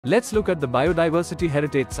Let's look at the Biodiversity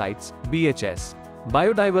Heritage Sites, BHS.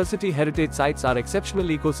 Biodiversity heritage sites are exceptional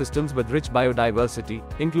ecosystems with rich biodiversity,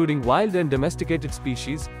 including wild and domesticated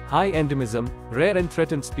species, high endemism, rare and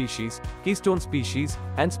threatened species, keystone species,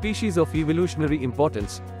 and species of evolutionary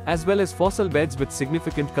importance, as well as fossil beds with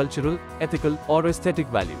significant cultural, ethical, or aesthetic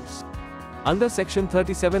values. Under Section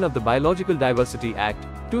 37 of the Biological Diversity Act,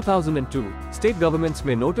 2002, state governments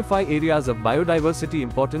may notify areas of biodiversity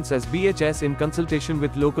importance as BHS in consultation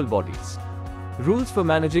with local bodies. Rules for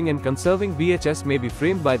managing and conserving BHS may be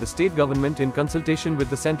framed by the state government in consultation with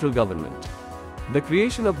the central government. The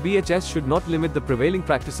creation of BHS should not limit the prevailing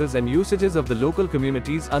practices and usages of the local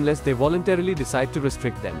communities unless they voluntarily decide to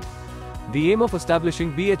restrict them. The aim of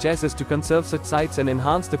establishing BHS is to conserve such sites and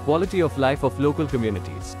enhance the quality of life of local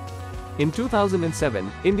communities. In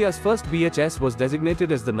 2007, India's first BHS was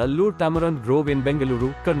designated as the Nallur Tamarind Grove in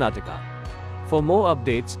Bengaluru, Karnataka. For more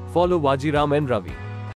updates, follow Vajiram Ravi.